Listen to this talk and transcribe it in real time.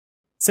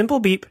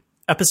Simple Beep,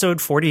 Episode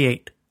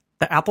 48,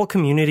 The Apple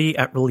Community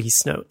at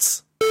Release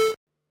Notes.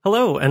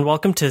 Hello, and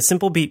welcome to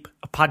Simple Beep,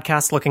 a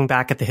podcast looking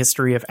back at the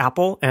history of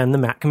Apple and the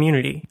Mac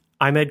community.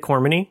 I'm Ed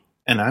Cormany.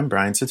 And I'm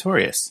Brian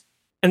Sartorius.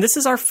 And this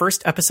is our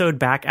first episode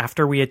back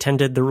after we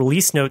attended the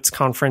Release Notes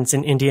conference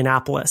in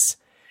Indianapolis.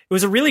 It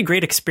was a really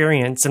great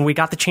experience, and we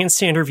got the chance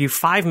to interview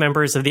 5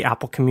 members of the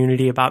Apple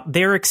community about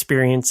their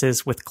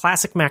experiences with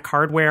classic Mac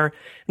hardware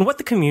and what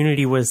the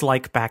community was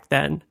like back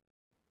then.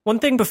 One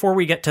thing before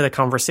we get to the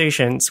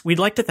conversations, we'd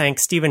like to thank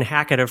Stephen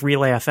Hackett of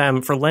Relay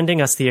FM for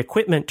lending us the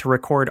equipment to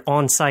record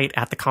on-site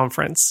at the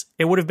conference.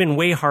 It would have been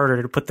way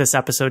harder to put this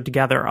episode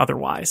together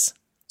otherwise.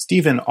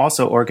 Stephen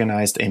also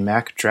organized a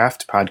Mac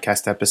Draft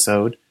podcast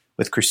episode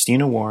with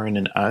Christina Warren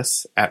and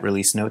us at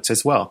Release Notes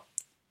as well.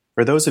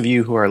 For those of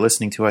you who are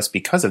listening to us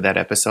because of that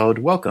episode,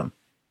 welcome.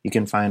 You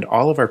can find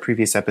all of our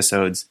previous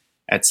episodes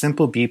at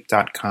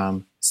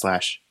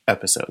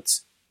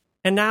simplebeep.com/episodes.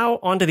 And now,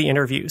 on to the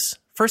interviews.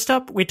 First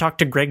up, we talked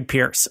to Greg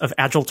Pierce of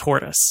Agile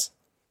Tortoise.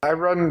 I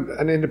run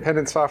an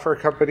independent software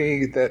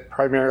company that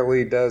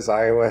primarily does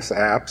iOS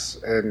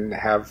apps and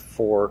have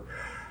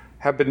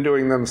been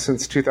doing them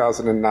since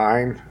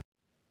 2009.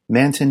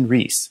 Manton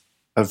Reese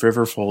of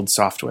Riverfold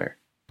Software.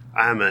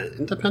 I'm an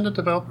independent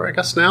developer, I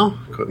guess now.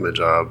 Quit my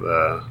job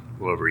a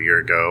little over a year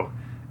ago.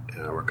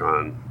 And I work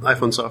on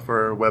iPhone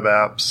software, web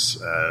apps,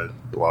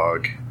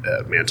 blog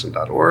at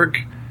manton.org.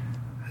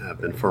 I've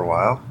been for a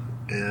while.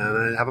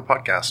 And I have a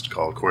podcast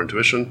called Core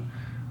Intuition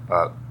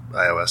about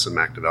iOS and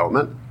Mac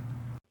development.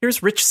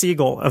 Here's Rich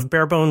Siegel of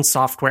Barebones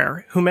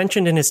Software, who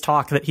mentioned in his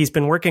talk that he's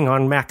been working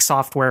on Mac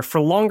software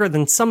for longer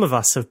than some of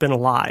us have been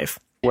alive.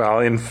 Well,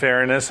 in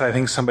fairness, I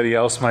think somebody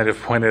else might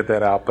have pointed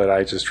that out, but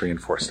I just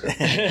reinforced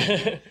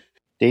it.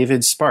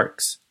 David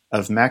Sparks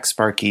of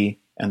MacSparky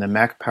and the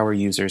Mac Power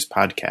Users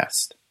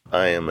podcast.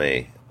 I am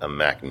a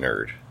Mac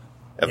nerd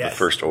of the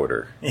first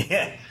order.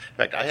 Yeah.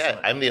 In fact,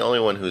 I'm the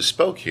only one who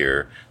spoke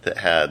here that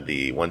had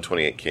the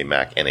 128K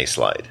Mac and a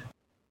slide.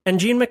 And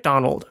Gene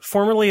McDonald,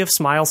 formerly of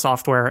Smile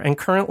Software and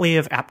currently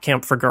of App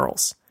Camp for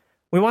Girls.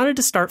 We wanted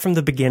to start from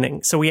the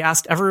beginning, so we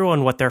asked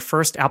everyone what their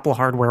first Apple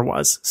hardware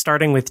was,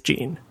 starting with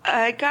Gene.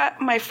 I got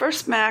my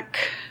first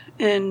Mac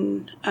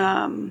in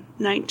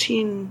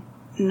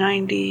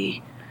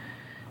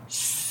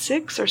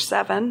 1996 or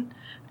 7.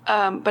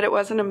 But it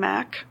wasn't a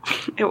Mac.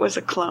 It was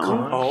a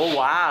clone. Oh,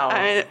 wow.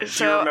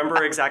 Do you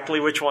remember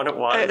exactly which one it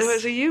was? It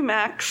was a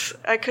UMax.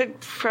 I could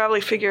probably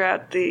figure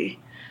out the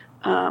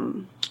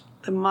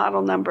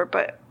model number,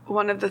 but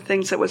one of the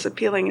things that was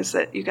appealing is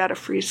that you got a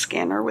free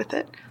scanner with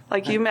it.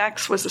 Like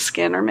UMax was a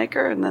scanner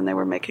maker, and then they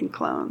were making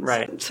clones.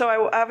 Right. So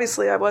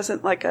I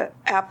wasn't like an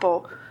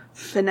Apple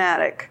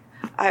fanatic.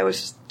 I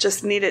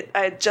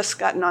had just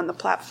gotten on the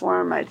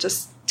platform. I had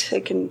just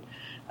taken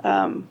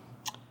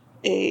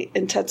a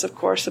intensive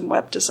course in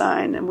web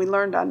design, and we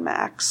learned on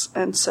Macs,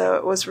 and so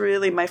it was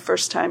really my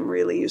first time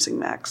really using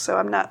Macs. So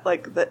I'm not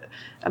like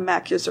a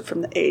Mac user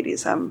from the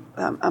 80s. I'm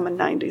a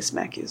 90s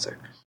Mac user.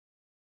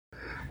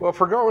 Well, if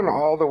we're going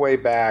all the way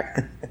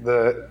back,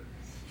 the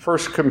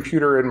first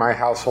computer in my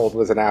household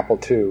was an Apple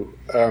II.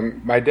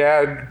 My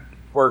dad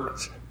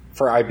worked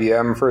for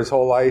IBM for his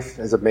whole life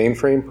as a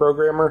mainframe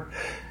programmer.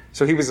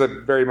 So he was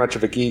very much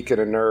of a geek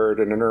and a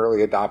nerd and an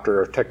early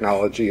adopter of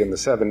technology in the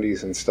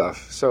 70s and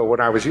stuff. So when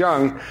I was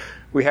young,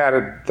 we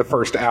had the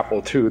first Apple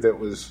II that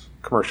was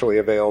commercially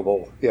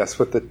available, yes,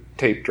 with the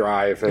tape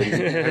drive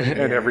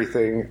and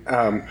everything.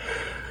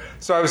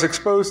 So I was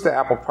exposed to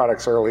Apple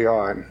products early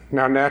on.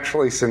 Now,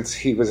 naturally, since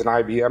he was an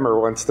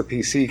IBMer, once the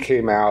PC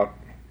came out,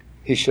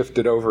 he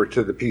shifted over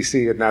to the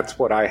PC, and that's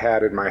what I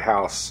had in my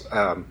house.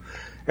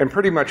 And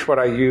pretty much what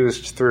I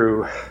used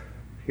through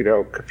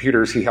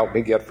computers he helped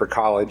me get for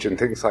college and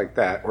things like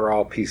that were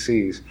all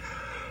PCs.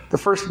 The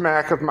first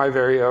Mac of my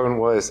very own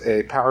was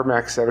a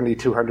PowerMac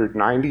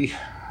 7290,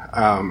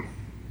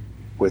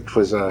 which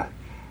was a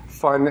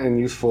fun and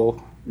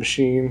useful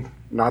machine,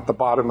 not the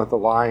bottom of the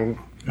line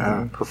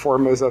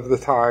Performas of the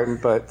time,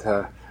 but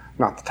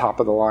not the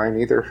top of the line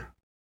either.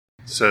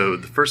 So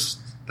the first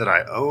that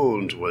I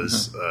owned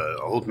was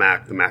old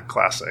Mac, the Mac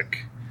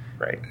Classic.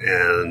 Right.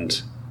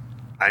 And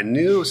I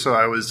knew, so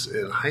I was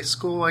in high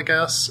school, I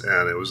guess,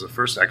 and it was the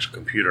first actual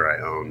computer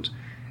I owned.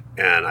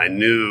 And I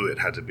knew it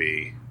had to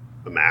be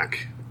a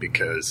Mac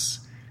because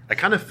I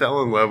kind of fell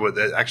in love with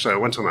it. Actually, I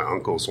went to my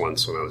uncle's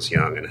once when I was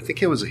young, and I think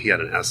he had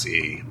an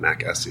SE,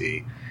 Mac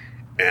SE.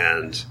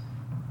 And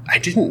I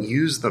didn't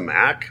use the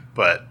Mac,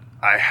 but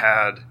I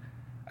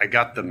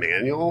got the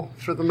manual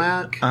for the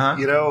Mac,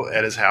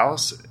 at his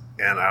house.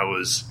 And I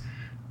was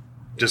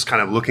just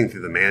kind of looking through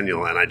the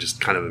manual, and I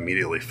just kind of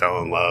immediately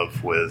fell in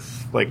love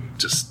with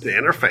just the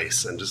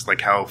interface and just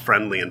how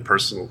friendly and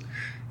personal,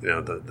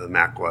 the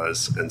Mac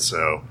was. And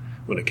so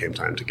when it came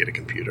time to get a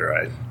computer,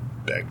 I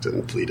begged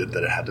and pleaded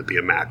that it had to be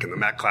a Mac, and the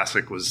Mac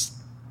Classic was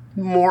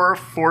more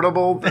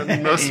affordable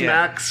than most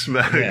Macs. So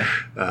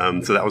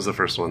that was the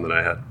first one that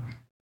I had.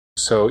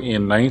 So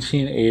in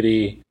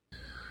 1983,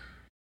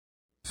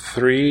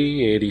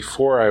 83,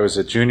 84, I was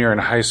a junior in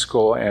high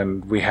school,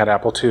 and we had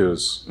Apple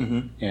IIs.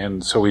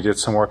 And so we did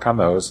some work on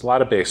those, a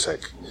lot of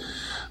BASIC.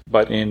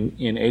 But in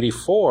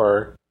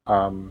 84,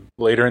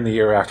 later in the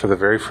year after the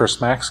very first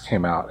Macs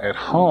came out, at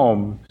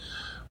home,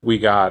 we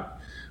got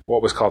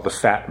what was called the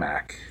Fat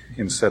Mac.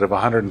 Instead of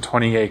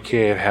 128K,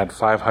 it had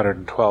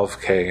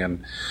 512K,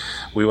 and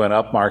we went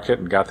up market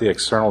and got the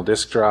external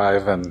disk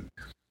drive and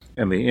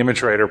the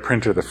ImageWriter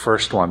printer, the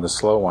first one, the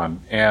slow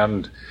one.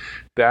 And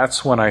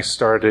that's when I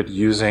started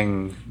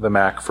using the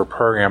Mac for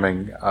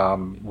programming.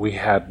 We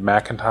had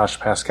Macintosh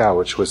Pascal,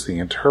 which was the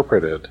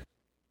interpreted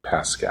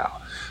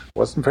Pascal. It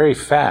wasn't very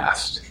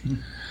fast,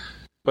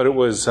 but it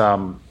was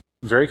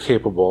very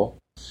capable.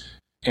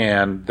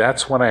 And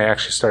that's when I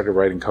actually started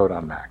writing code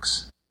on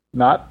Macs.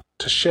 Not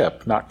to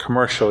ship, not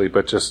commercially,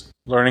 but just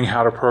learning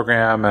how to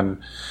program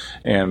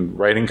and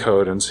writing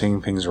code and seeing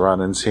things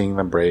run and seeing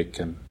them break.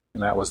 And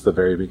that was the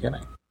very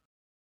beginning.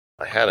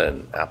 I had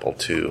an Apple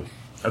II.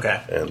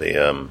 Okay.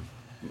 And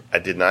I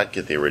did not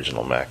get the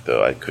original Mac,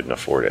 though. I couldn't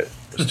afford it.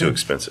 It was too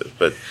expensive.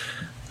 But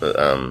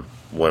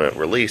when it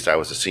released, I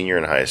was a senior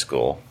in high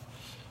school.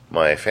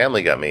 My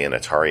family got me an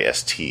Atari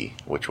ST,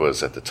 which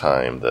was at the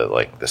time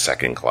the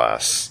second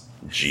class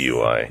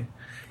GUI.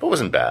 It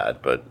wasn't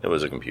bad, but it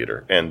was a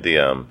computer. And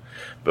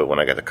but when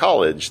I got to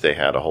college, they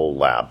had a whole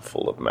lab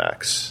full of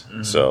Macs.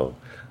 So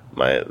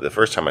the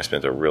first time I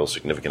spent a real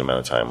significant amount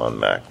of time on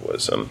Mac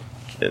was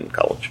in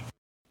college.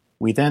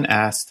 We then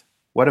asked,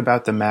 what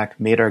about the Mac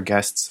made our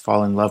guests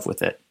fall in love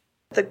with it?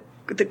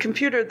 The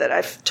computer that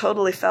I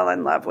totally fell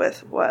in love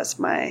with was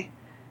my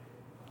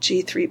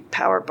G3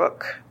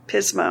 PowerBook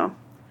Pismo,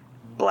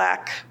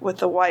 black with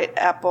the white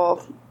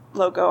Apple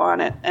logo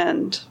on it,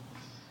 and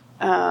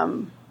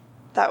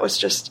that was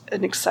just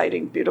an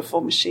exciting,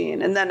 beautiful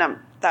machine. And then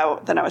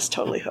I was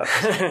totally hooked.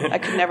 I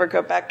could never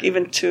go back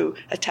even to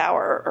a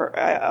tower, or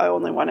I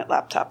only wanted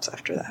laptops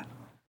after that.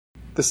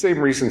 The same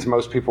reasons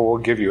most people will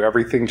give you.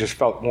 Everything just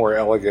felt more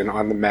elegant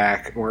on the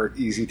Mac, more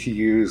easy to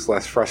use,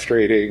 less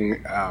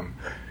frustrating.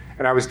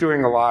 And I was still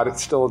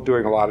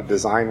doing a lot of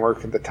design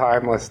work at the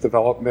time, less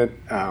development.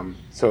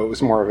 So it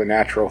was more of a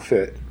natural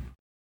fit.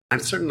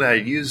 And certainly I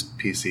used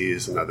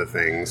PCs and other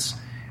things.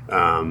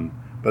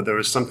 But there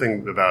was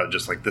something about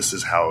just like this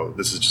is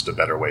just a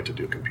better way to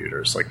do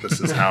computers. Like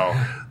this is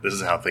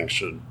how things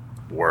should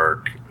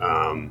work.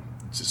 It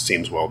just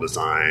seems well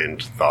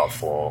designed,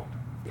 thoughtful,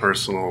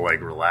 personal,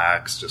 like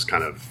relaxed, just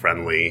kind of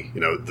friendly.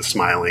 The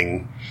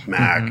smiling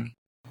Mac.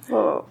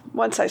 Well,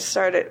 once I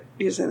started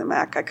using the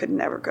Mac, I could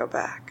never go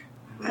back.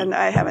 And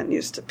I haven't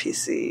used a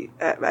PC.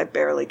 I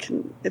barely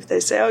can. If they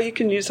say, "Oh, you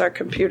can use our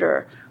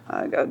computer,"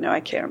 I go, "No, I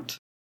can't."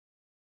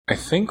 I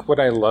think what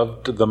I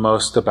loved the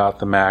most about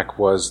the Mac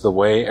was the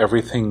way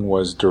everything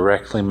was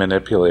directly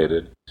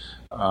manipulated.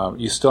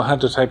 You still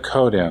had to type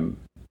code in,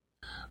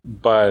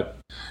 but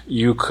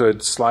you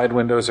could slide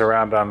windows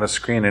around on the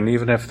screen, and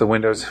even if the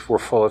windows were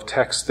full of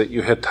text that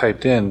you had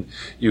typed in,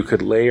 you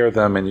could layer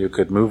them and you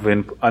could move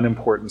in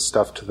unimportant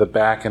stuff to the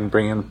back and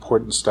bring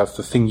important stuff,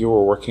 the thing you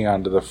were working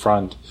on, to the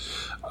front.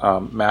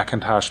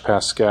 Macintosh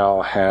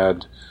Pascal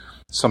had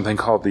something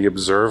called the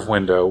Observe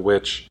window,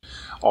 which,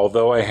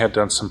 although I had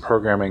done some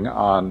programming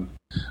on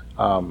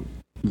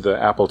the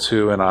Apple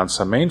II and on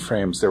some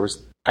mainframes,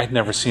 I'd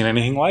never seen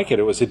anything like it.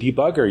 It was a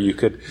debugger. You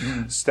could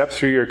step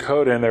through your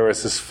code, and there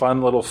was this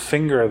fun little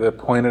finger that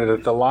pointed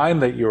at the line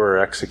that you were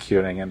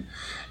executing.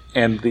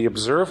 And the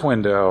Observe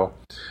window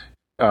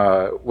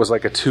was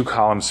like a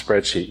 2-column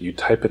spreadsheet. You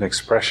type an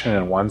expression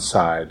in one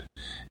side,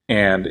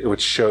 and it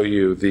would show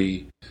you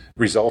the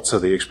results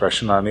of the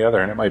expression on the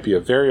other. And it might be a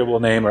variable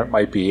name, or it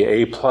might be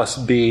A plus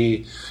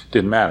B.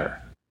 Didn't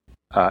matter.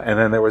 And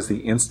then there was the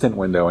instant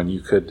window, and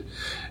you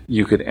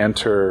could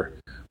enter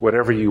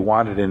whatever you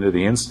wanted into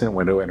the instant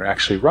window and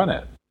actually run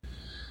it.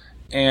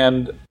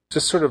 And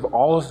just sort of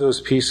all of those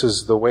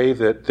pieces, the way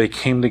that they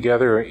came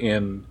together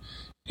in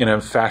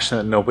a fashion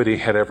that nobody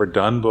had ever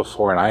done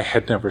before and I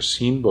had never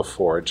seen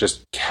before,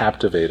 just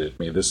captivated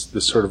me. This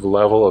sort of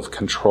level of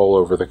control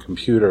over the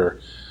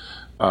computer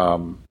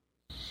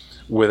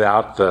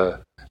without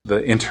the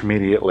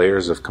intermediate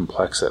layers of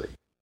complexity.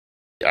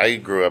 I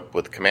grew up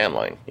with command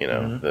line.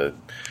 The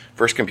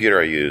first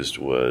computer I used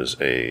was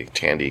a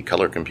Tandy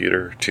color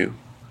computer 2.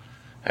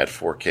 Had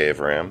 4K of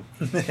RAM,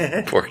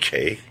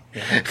 4K,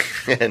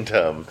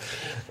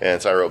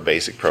 and so I wrote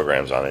basic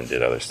programs on it and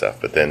did other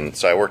stuff. But then,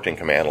 so I worked in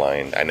command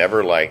line. I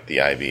never liked the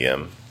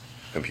IBM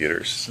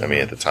computers. I mean,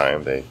 at the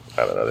time they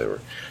were,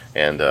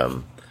 and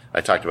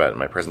I talked about it in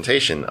my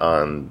presentation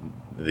on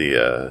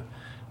the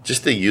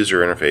just the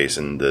user interface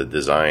and the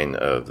design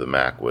of the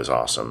Mac was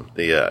awesome.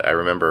 I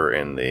remember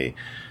in the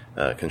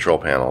control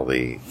panel,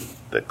 the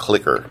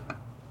clicker,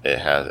 it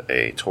had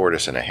a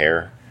tortoise and a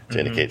hare to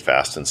indicate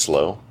fast and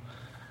slow.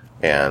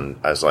 And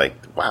I was like,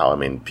 wow, I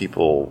mean,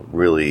 people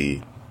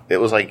really,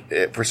 it was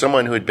like, for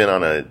someone who had been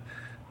on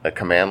a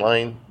command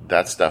line,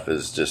 that stuff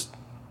is just,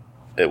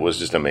 it was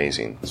just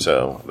amazing.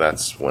 So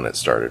that's when it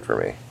started for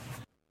me.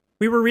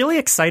 We were really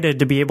excited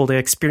to be able to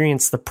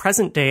experience the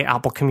present-day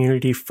Apple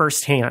community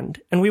firsthand,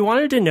 and we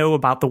wanted to know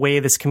about the way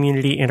this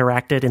community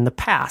interacted in the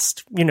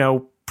past,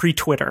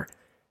 pre-Twitter.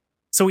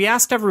 So we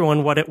asked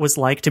everyone what it was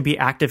like to be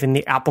active in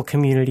the Apple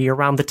community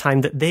around the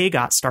time that they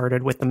got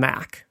started with the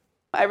Mac.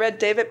 I read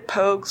David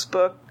Pogue's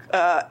book,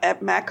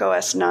 at Mac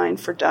OS 9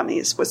 for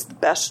Dummies, was the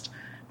best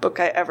book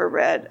I ever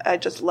read. I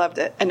just loved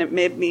it, and it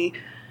made me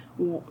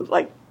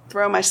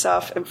throw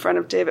myself in front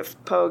of David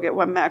Pogue at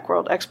one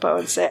Macworld Expo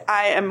and say,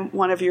 I am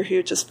one of your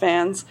hugest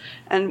fans.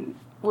 And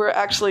we're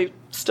actually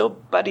still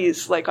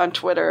buddies, on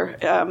Twitter.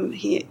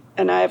 He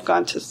and I have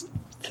gone to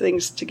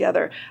things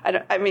together.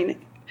 I'm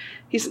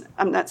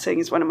not saying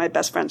he's one of my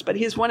best friends, but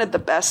he's one of the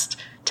best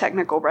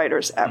technical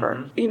writers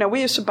ever. Mm-hmm.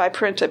 We used to buy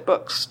printed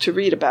books to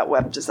read about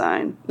web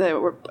design.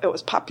 It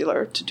was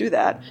popular to do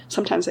that.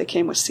 Sometimes they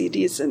came with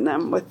CDs in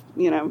them with,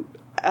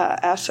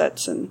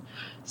 assets and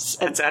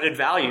it's added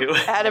value.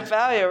 Added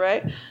value,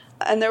 right?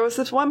 And there was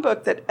this one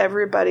book that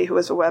everybody who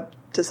was a web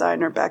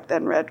designer back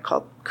then read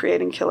called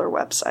Creating Killer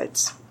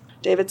Websites.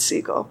 David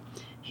Siegel.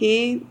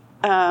 He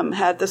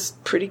had this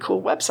pretty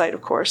cool website,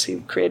 of course. He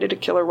created a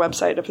killer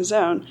website of his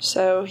own.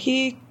 So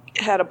he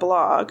had a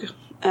blog,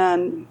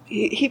 and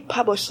he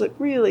published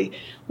really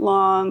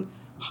long,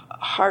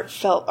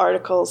 heartfelt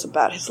articles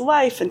about his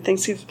life and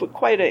things. He's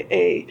quite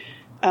a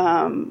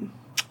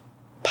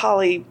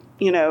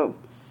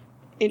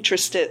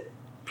interested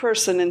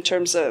person in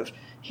terms of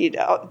he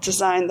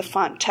designed the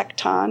font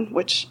Tecton,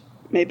 which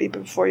maybe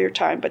before your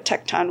time, but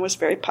Tecton was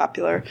very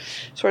popular,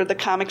 sort of the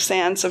Comic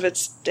Sans of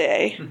its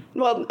day.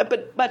 Well,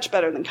 but much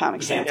better than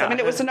Comic Sans. Yeah.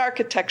 It was an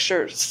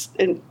architecture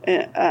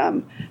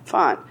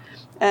font,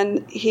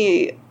 and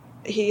he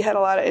had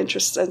a lot of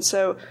interest, and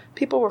so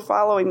people were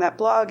following that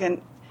blog,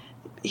 and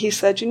he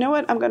said, you know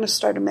what, I'm going to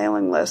start a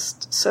mailing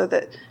list so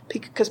that,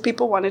 because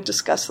people want to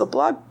discuss the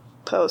blog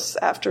posts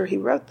after he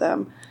wrote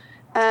them.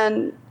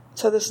 And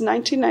so this is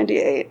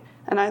 1998,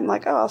 and I'm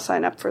like, oh, I'll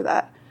sign up for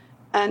that.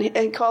 And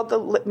he called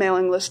the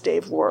mailing list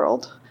Dave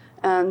World,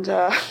 and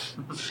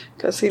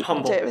because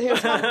humble. He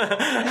was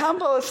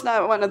humble is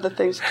not one of the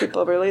things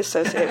people really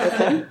associate with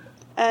him.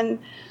 And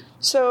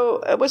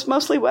so it was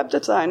mostly web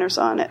designers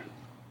on it.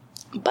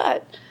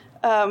 But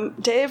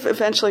Dave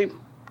eventually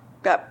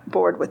got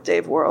bored with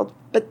Dave World,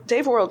 but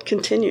Dave World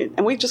continued,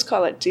 and we just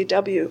call it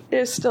DW. It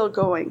is still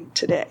going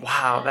today.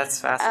 Wow, that's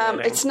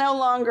fascinating. It's no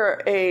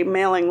longer a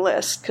mailing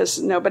list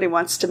because nobody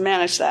wants to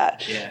manage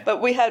that. Yeah.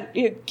 But we had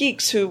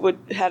geeks who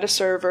had a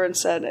server and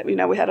said,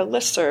 we had a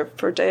listserv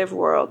for Dave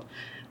World.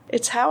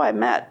 It's how I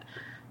met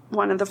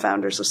one of the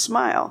founders of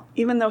Smile,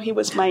 even though he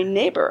was my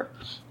neighbor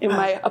in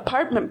my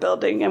apartment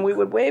building, and we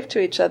would wave to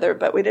each other,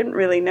 but we didn't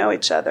really know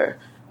each other.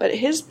 But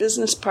his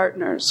business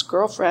partner's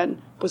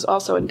girlfriend was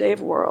also in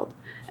Dave World.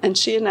 And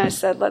she and I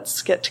said,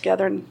 let's get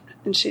together. And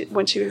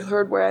when she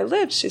heard where I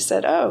lived, she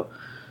said, oh,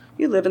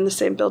 you live in the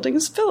same building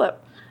as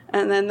Philip.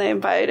 And then they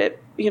invited,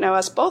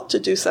 us both to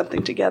do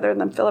something together. And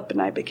then Philip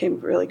and I became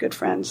really good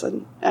friends.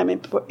 And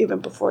even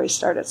before he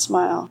started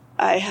Smile,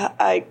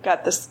 I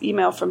got this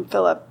email from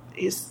Philip.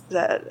 He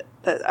said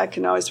that I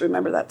can always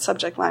remember that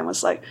subject line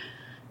was like,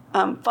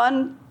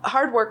 fun,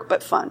 hard work,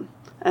 but fun.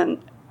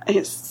 And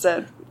he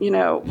said,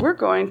 we're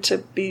going to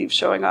be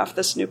showing off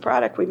this new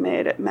product we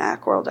made at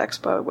Macworld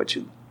Expo. Would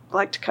you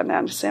like to come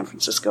down to San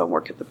Francisco and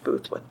work at the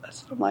booth with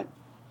us? I'm like,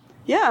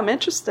 yeah, I'm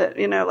interested.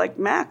 Like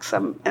Macs,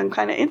 I'm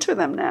kind of into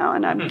them now,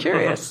 and I'm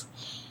curious.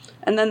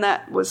 And then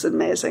that was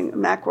amazing.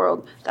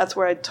 Macworld, that's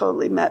where I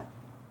totally met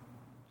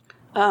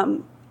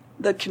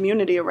the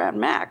community around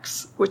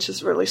Macs, which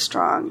is really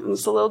strong. And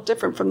it's a little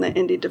different from the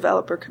indie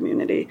developer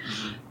community.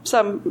 Mm-hmm.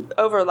 Some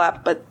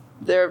overlap, but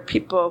there are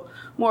people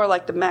more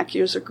like the Mac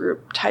user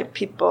group type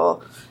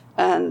people,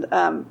 and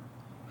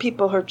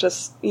people who are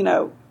just,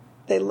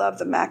 they love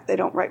the Mac. They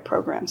don't write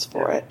programs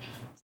for it.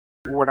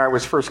 When I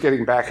was first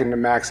getting back into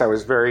Macs, I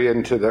was very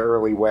into the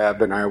early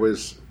web, and I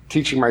was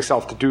teaching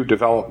myself to do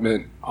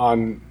development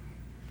on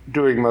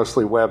doing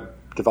mostly web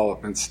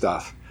development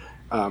stuff.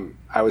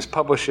 I was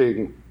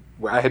publishing,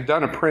 I had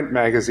done a print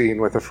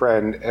magazine with a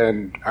friend,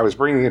 and I was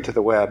bringing it to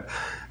the web.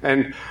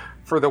 And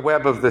for the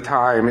web of the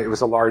time, it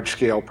was a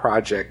large-scale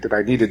project, and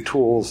I needed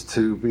tools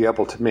to be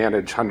able to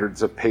manage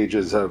hundreds of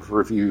pages of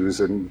reviews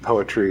and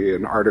poetry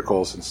and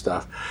articles and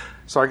stuff.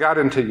 So I got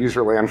into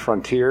Userland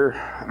Frontier.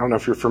 I don't know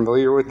if you're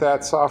familiar with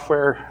that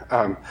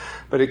software,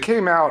 but it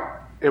came out,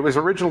 it was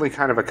originally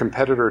kind of a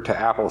competitor to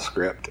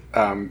AppleScript,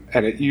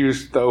 and it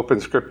used the open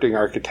scripting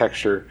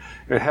architecture,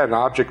 and it had an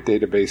object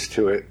database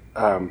to it,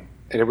 and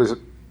it was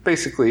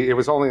basically, it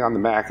was only on the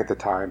Mac at the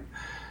time.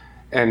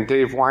 And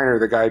Dave Weiner,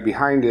 the guy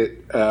behind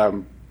it,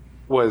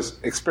 was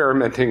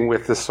experimenting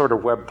with this sort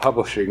of web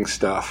publishing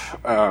stuff.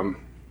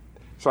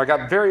 So I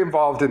got very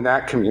involved in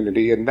that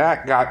community, and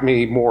that got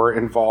me more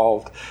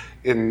involved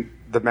in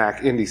the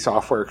Mac indie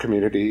software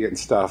community and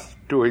stuff,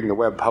 doing the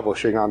web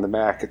publishing on the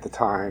Mac at the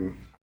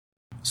time.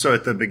 So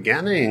at the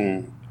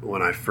beginning,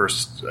 when I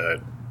first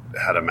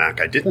had a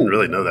Mac, I didn't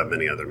really know that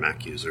many other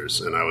Mac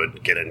users, and I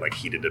would get in like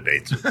heated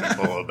debates with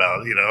people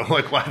about,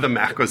 like why the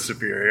Mac was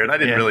superior. And I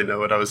didn't really know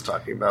what I was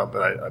talking about,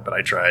 but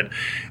I tried.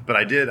 But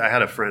I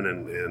had a friend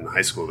in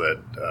high school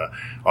that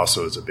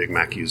also is a big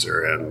Mac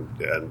user,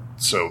 and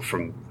so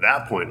from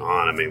that point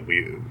on, I mean,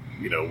 we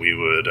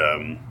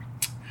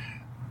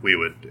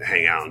would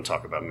hang out and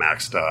talk about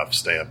Mac stuff,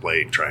 stay up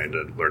late trying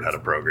to learn how to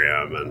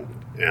program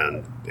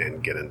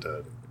and get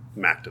into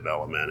Mac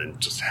development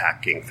and just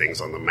hacking things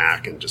on the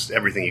Mac and just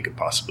everything you could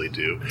possibly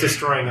do.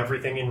 Destroying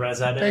everything in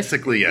ResEdit.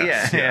 Basically,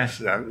 yes.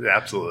 Yes,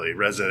 absolutely.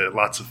 ResEdit,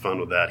 lots of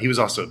fun with that. He was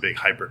also a big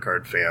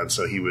HyperCard fan,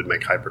 so he would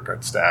make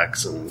HyperCard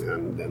stacks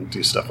and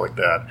do stuff like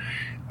that.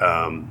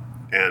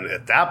 And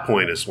at that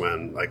point is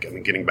when,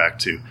 getting back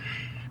to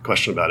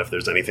question about if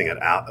there's anything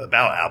about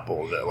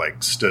Apple that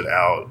like stood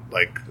out.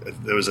 Like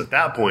there was at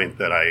that point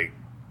that I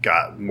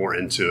got more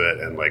into it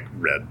and like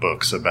read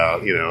books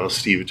about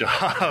Steve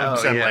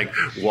Jobs and I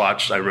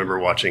remember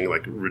watching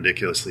like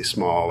ridiculously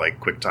small like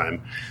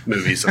QuickTime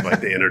movies of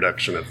like the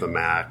introduction of the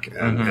Mac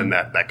and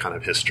that kind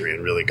of history,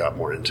 and really got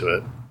more into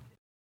it.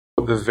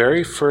 The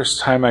very first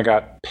time I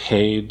got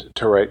paid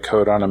to write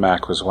code on a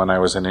Mac was when I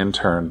was an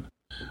intern.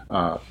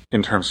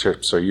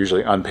 Internships are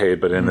usually unpaid,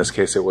 but in this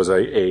case it was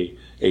a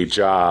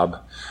job.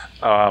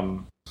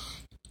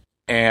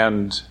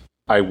 And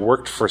I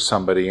worked for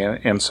somebody,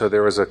 and so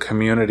there was a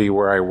community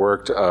where I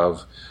worked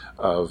of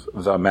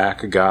the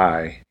Mac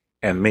guy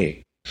and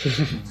me.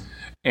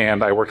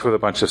 And I worked with a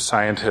bunch of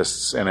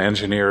scientists and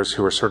engineers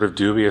who were sort of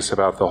dubious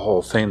about the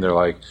whole thing. They're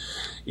like,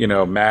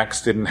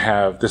 Macs didn't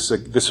have this.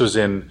 This was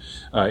in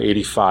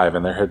 85,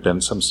 and there had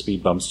been some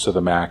speed bumps to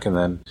the Mac, and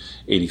then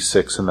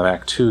 86, and the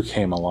Mac 2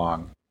 came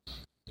along.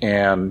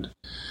 And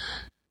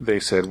they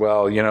said,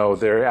 well,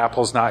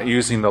 Apple's not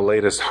using the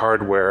latest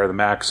hardware. The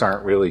Macs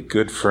aren't really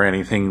good for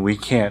anything. We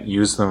can't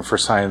use them for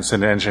science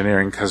and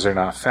engineering because they're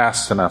not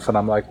fast enough. And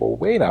I'm like, well,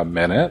 wait a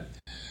minute.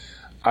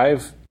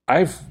 I've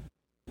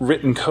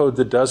written code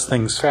that does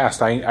things fast.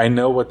 I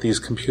know what these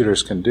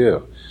computers can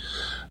do.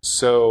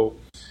 So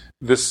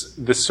this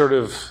sort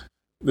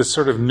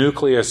of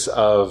nucleus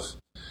of,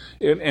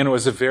 and it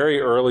was a very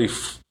early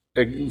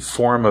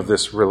form of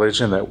this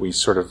religion that we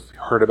sort of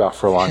heard about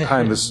for a long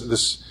time.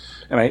 This,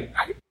 and I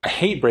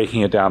hate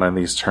breaking it down in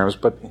these terms,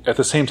 but at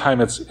the same time,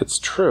 it's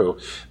true.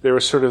 There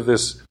was sort of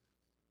this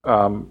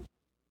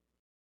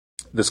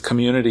this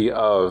community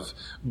of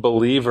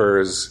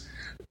believers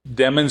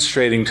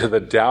demonstrating to the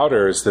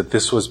doubters that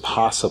this was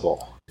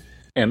possible,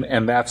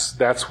 and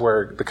that's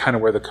where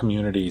the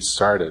community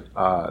started.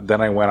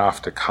 Then I went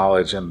off to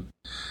college, and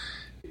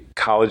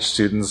college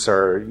students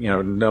are,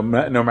 no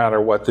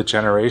matter what the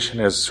generation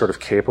is, sort of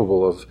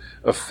capable of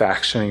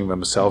factioning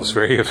themselves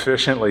very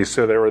efficiently.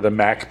 So there were the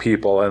Mac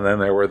people, and then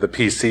there were the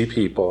PC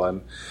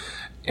people,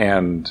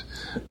 and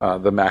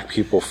the Mac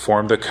people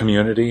formed a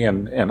community,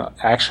 and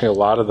actually a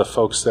lot of the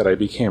folks that I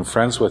became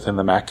friends with in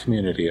the Mac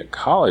community at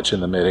college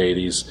in the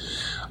mid-'80s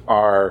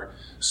are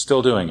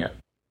still doing it.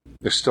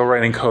 They're still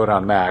writing code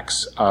on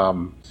Macs.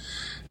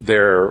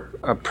 They're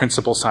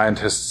principal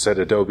scientists at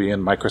Adobe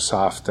and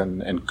Microsoft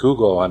and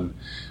Google, and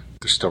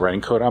they're still writing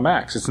code on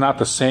Macs. It's not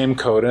the same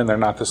code, and they're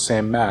not the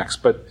same Macs,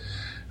 but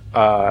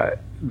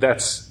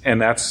that's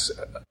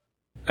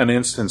an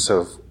instance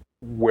of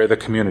where the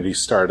community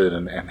started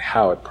and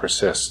how it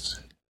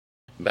persists.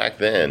 Back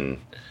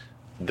then,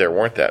 there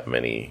weren't that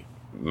many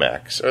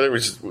Macs, or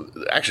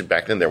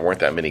back then there weren't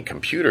that many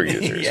computer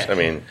users. I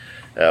mean,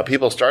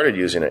 people started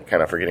using it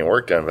kind of for getting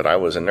work done, but I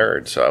was a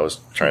nerd, so I was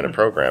trying to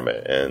program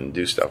it and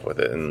do stuff with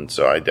it. And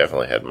so I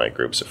definitely had my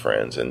groups of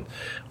friends, and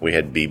we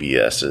had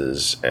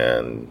BBSs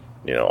and,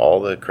 all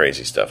the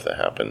crazy stuff that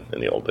happened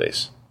in the old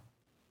days.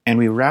 And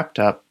we wrapped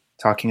up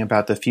talking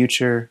about the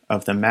future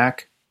of the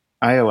Mac,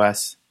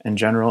 iOS, and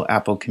general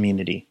Apple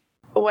community.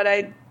 What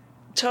I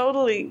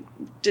totally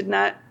did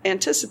not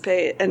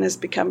anticipate and has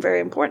become very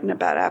important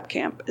about App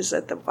Camp is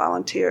that the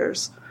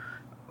volunteers,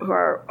 who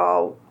are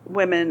all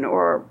women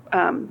or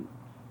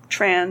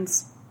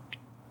trans,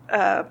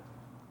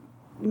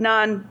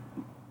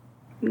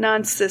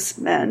 non-cis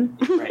men,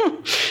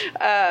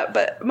 right.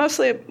 But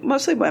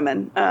mostly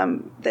women.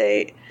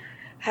 They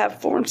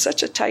have formed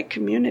such a tight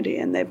community,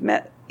 and they've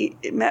met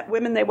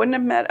women they wouldn't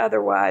have met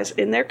otherwise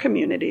in their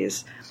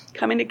communities,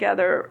 coming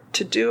together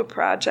to do a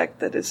project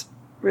that is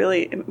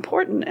really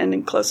important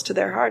and close to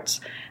their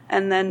hearts.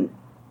 And then,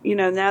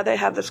 now they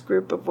have this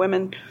group of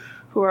women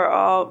who are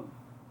all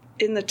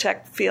in the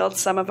tech field.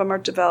 Some of them are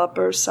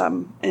developers,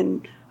 some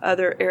in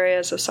other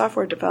areas of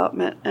software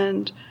development.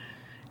 And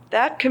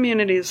that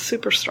community is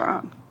super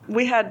strong.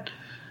 We had,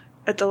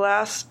 at the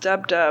last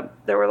Dub,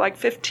 there were like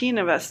 15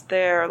 of us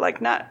there,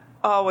 like not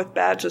all with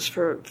badges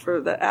for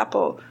the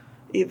Apple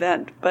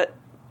event, but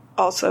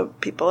also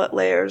people at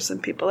Layers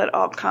and people at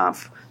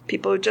AltConf,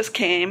 people who just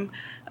came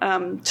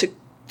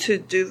to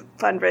do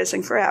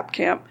fundraising for App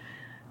Camp.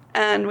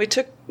 And we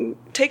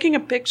taking a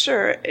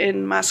picture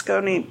in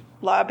Moscone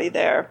lobby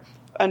there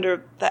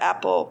under the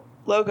Apple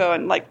logo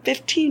and like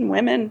 15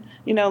 women,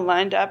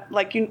 lined up.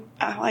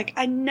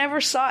 I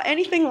never saw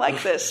anything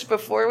like this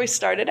before we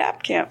started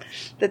App Camp,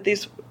 that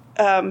these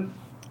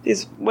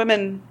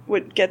women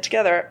would get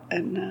together.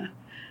 And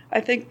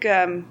I think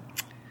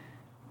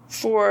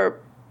for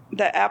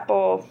the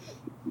Apple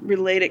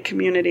related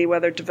community,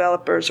 whether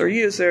developers or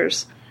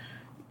users,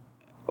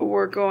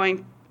 we're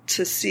going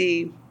to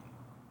see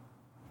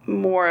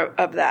more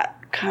of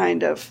that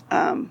kind of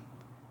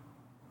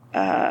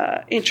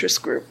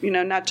interest group,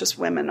 not just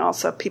women,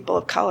 also people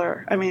of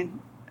color. I mean,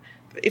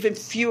 even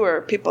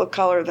fewer people of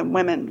color than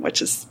women,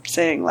 which is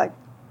saying like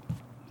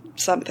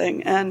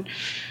something. And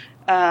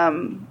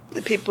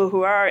the people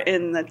who are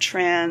in the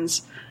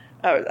trans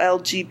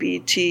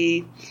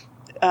LGBT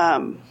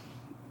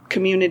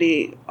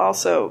community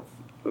also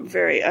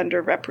very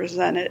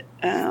underrepresented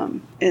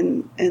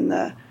in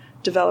the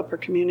developer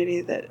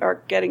community, that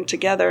are getting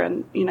together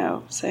and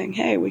saying,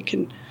 hey, we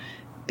can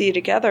be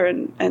together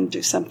and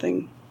do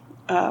something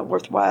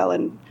worthwhile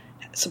and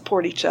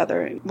support each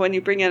other. When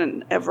you bring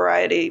in a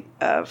variety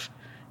of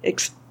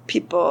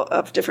people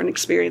of different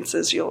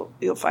experiences,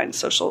 you'll find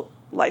social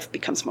life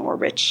becomes more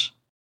rich.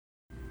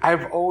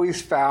 I've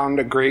always found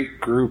a great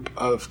group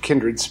of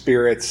kindred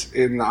spirits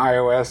in the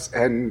iOS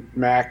and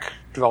Mac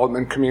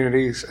development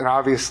communities. And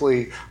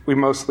obviously, we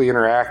mostly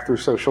interact through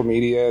social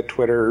media,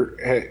 Twitter,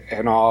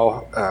 and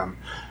all.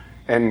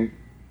 And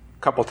a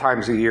couple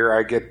times a year,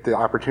 I get the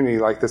opportunity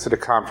like this at a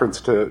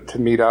conference to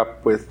meet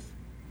up with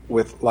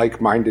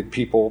like-minded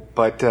people.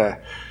 But,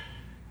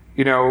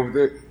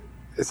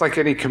 it's like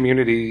any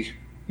community.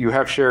 You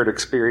have shared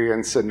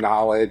experience and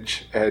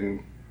knowledge,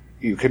 and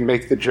you can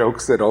make the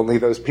jokes that only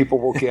those people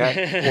will get,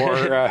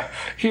 or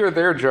hear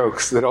their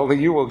jokes that only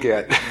you will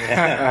get.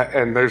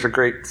 And there's a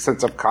great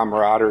sense of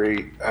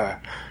camaraderie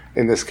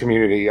in this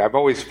community. I've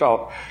always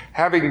felt,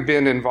 having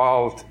been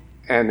involved,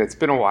 and it's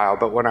been a while,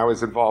 but when I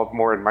was involved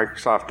more in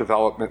Microsoft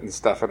development and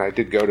stuff, and I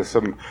did go to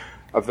some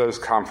of those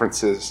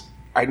conferences,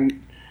 I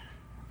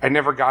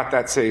never got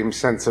that same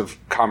sense of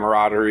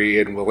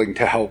camaraderie and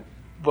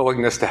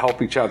willingness to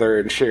help each other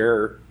and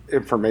share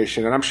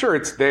information. And I'm sure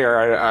it's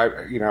there.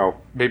 I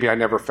maybe I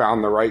never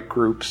found the right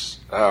groups,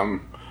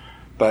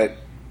 but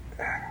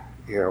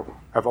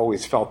I've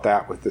always felt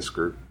that with this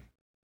group.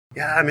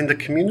 Yeah, I mean, the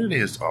community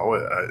has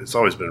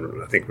always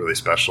been, I think, really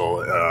special.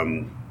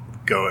 The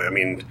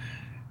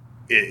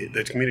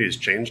community has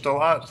changed a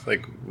lot,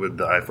 like with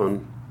the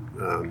iPhone,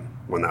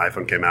 when the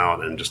iPhone came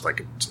out, and just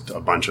like a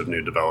bunch of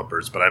new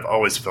developers. But I've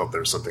always felt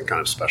there's something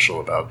kind of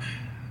special about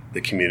the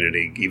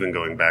community, even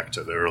going back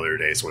to the earlier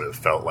days when it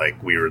felt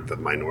like we were the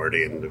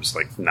minority and there was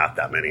like not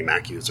that many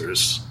Mac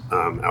users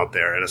out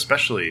there. And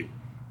especially,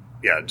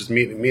 just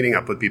meeting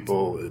up with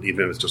people,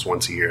 even if it's just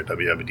once a year at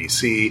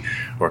WWDC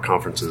or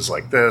conferences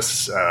like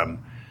this,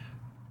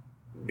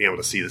 being able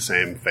to see the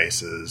same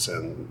faces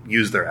and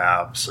use their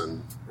apps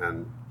and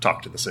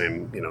talk to the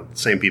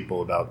same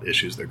people about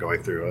issues they're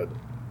going through.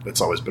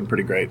 It's always been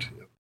pretty great.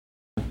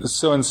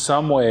 So in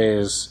some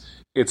ways,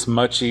 it's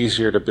much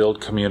easier to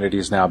build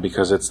communities now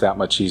because it's that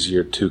much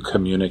easier to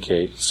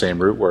communicate.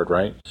 Same root word,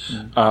 right?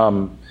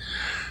 Mm-hmm.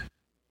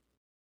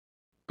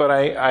 But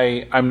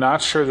I'm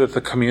not sure that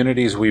the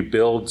communities we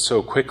build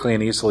so quickly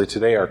and easily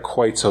today are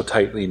quite so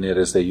tightly knit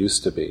as they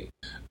used to be.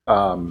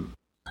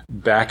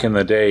 Back in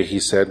the day, he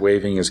said,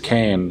 waving his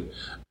cane,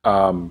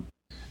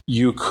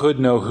 you could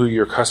know who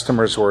your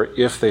customers were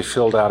if they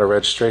filled out a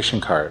registration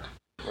card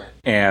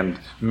and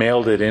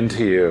mailed it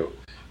into you,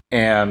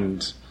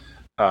 and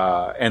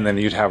then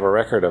you'd have a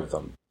record of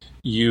them.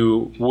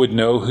 You would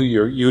know who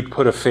you'd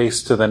put a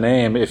face to the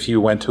name if you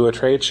went to a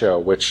trade show,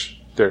 which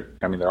they're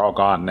all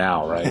gone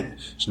now, right?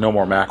 There's no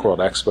more Macworld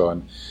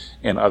Expo,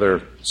 and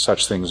other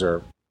such things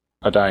are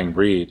a dying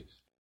breed.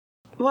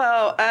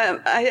 Well,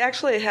 I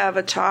actually have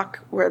a talk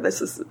where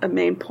this is a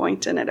main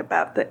point in it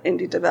about the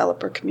indie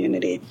developer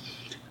community.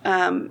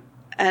 And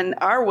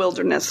our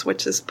wilderness,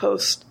 which is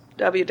post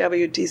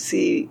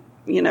WWDC,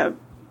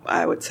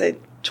 I would say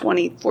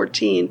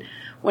 2014,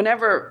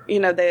 whenever,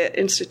 they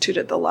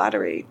instituted the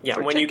lottery. Yeah,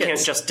 when you can't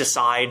just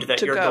decide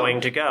that you're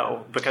going to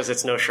go because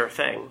it's no sure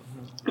thing.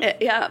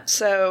 Yeah,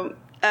 so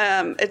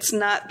it's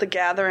not the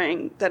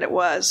gathering that it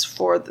was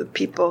for the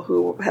people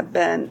who have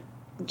been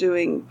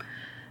doing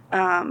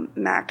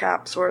Mac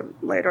apps or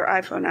later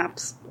iPhone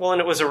apps. Well,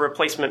 and it was a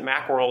replacement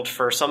Macworld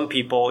for some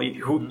people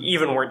who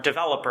even weren't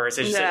developers.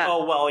 They just said,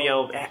 oh,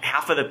 well,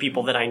 half of the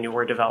people that I knew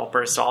were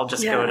developers, so I'll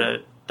just go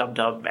to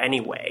DubDub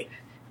anyway.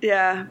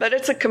 Yeah, but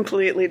it's a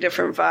completely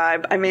different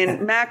vibe. I mean,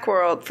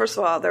 Macworld, first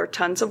of all, there are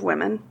tons of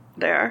women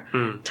there,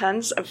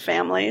 tons of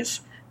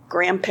families,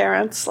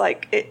 grandparents.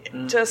 Like, it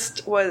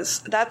just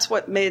was, that's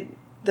what made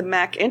the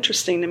Mac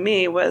interesting to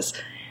me, was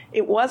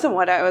it wasn't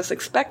what I was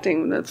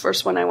expecting. The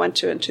first one I went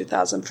to in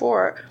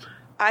 2004,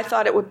 I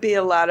thought it would be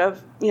a lot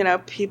of,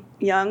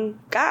 young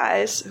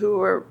guys who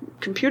were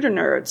computer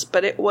nerds,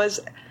 but it was,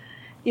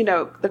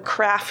 the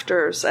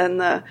crafters and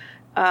the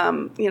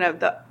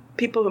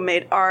people who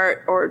made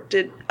art or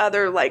did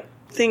other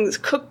things,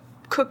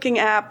 cooking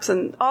apps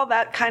and all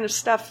that kind of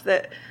stuff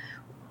that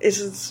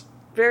is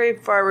very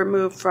far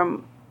removed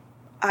from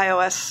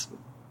iOS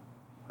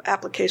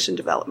application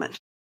development.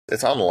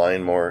 It's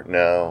online more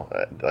now.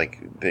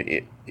 Like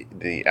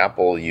the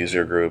Apple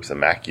user groups, the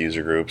Mac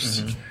user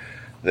groups,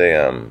 they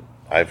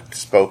I've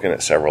spoken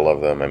at several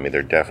of them. I mean,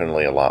 they're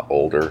definitely a lot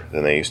older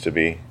than they used to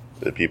be.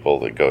 The people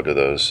that go to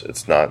those,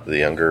 it's not the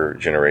younger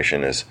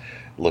generation is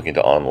looking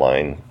to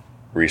online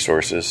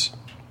resources.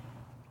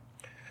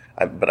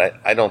 But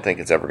I don't think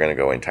it's ever going to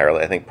go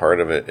entirely. I think part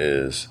of it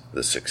is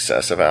the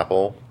success of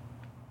Apple.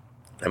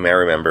 I mean, I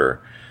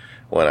remember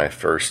when I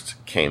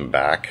first came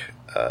back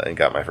and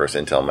got my first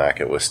Intel Mac,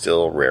 it was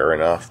still rare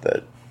enough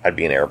that I'd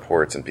be in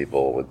airports and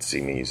people would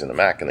see me using a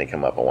Mac and they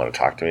come up and want to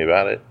talk to me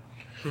about it.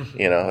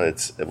 You know,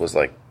 it was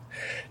like,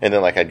 and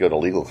then like I'd go to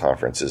legal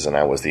conferences and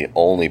I was the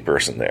only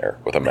person there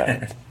with a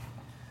Mac.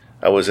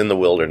 I was in the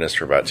wilderness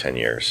for about 10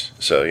 years.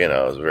 So, you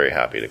know, I was very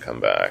happy to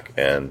come back.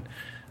 And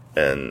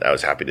I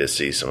was happy to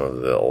see some of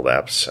the old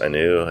apps I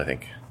knew. I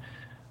think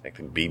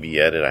BB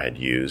Edit I had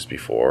used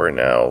before, and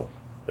now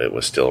it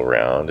was still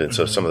around. And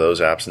so some of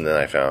those apps, and then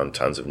I found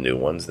tons of new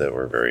ones that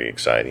were very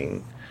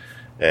exciting.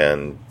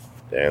 And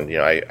you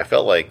know, I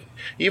felt like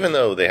even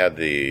though they had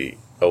the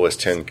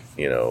OS X,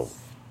 you know,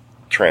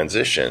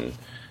 transition,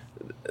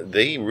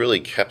 they really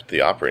kept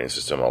the operating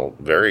system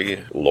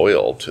very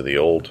loyal to the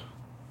old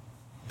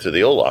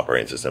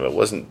operating system. It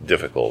wasn't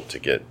difficult to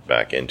get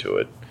back into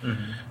it.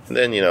 And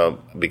then, you know,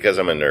 because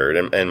I'm a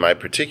nerd, and my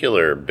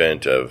particular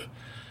bent of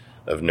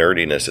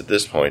nerdiness at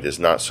this point is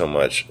not so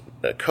much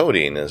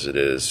coding as it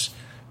is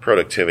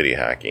productivity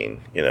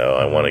hacking. You know,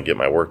 I want to get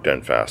my work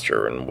done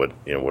faster, and what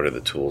are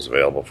the tools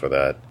available for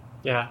that?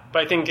 Yeah,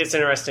 but I think it's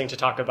interesting to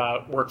talk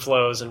about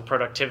workflows and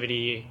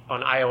productivity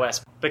on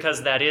iOS,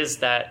 because that is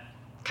that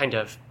kind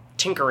of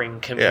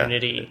tinkering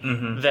community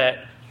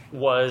that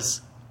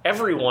was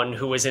everyone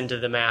who was into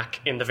the Mac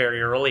in the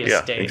very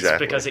earliest days,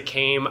 exactly. because it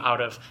came out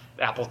of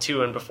Apple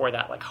II and before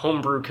that, like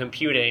homebrew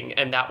computing,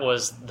 and that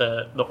was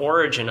the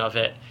origin of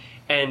it.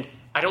 And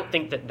I don't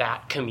think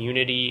that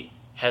community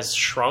has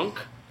shrunk.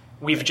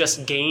 We've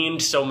just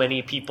gained so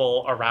many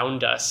people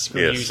around us who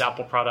use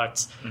Apple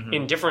products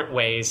in different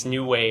ways,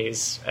 new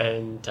ways,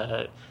 and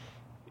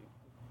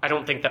I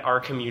don't think that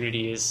our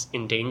community is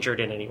endangered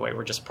in any way.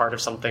 We're just part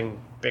of something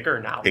bigger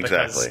now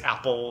because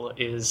Apple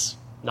is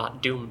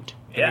not doomed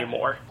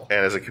anymore.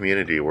 And as a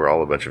community, we're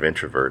all a bunch of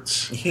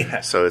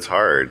introverts. So it's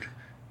hard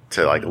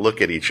to like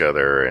look at each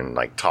other and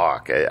like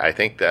talk. I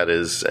think that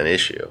is an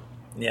issue.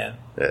 Yeah.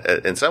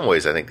 In some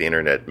ways, I think the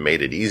internet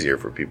made it easier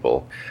for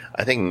people.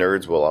 I think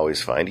nerds will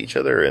always find each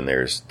other, and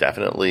there's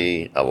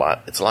definitely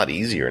it's a lot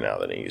easier now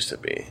than it used to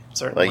be.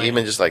 Certainly. Like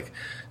even just like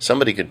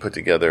somebody could put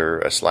together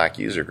a Slack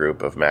user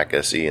group of Mac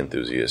SE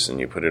enthusiasts and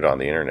you put it on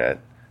the internet.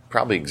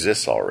 Probably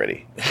exists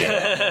already.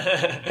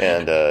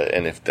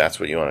 And if that's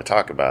what you want to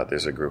talk about,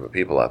 there's a group of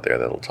people out there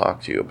that'll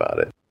talk to you about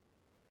it.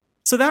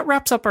 So that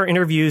wraps up our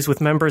interviews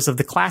with members of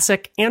the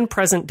classic and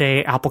present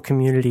day Apple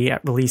community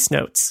at Release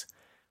Notes.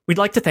 We'd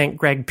like to thank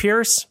Greg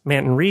Pierce,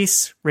 Manton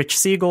Reese, Rich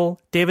Siegel,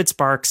 David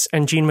Sparks,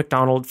 and Gene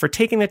McDonald for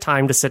taking the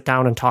time to sit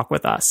down and talk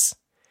with us.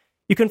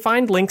 You can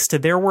find links to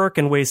their work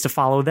and ways to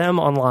follow them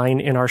online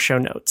in our show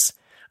notes.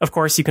 Of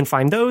course, you can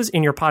find those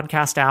in your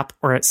podcast app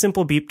or at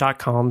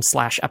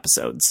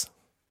simplebeep.com/episodes.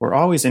 We're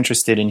always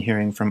interested in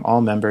hearing from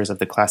all members of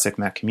the Classic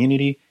Mac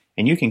community,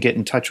 and you can get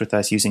in touch with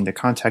us using the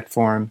contact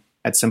form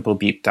at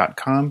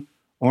simplebeep.com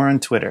or on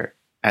Twitter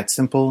at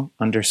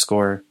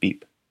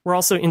 @simple_beep. We're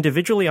also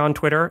individually on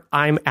Twitter.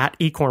 I'm at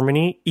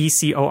eCormany,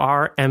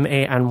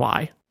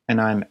 ECORMANY.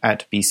 And I'm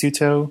at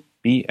Bsuto,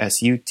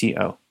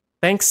 BSUTO.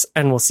 Thanks,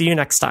 and we'll see you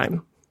next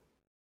time.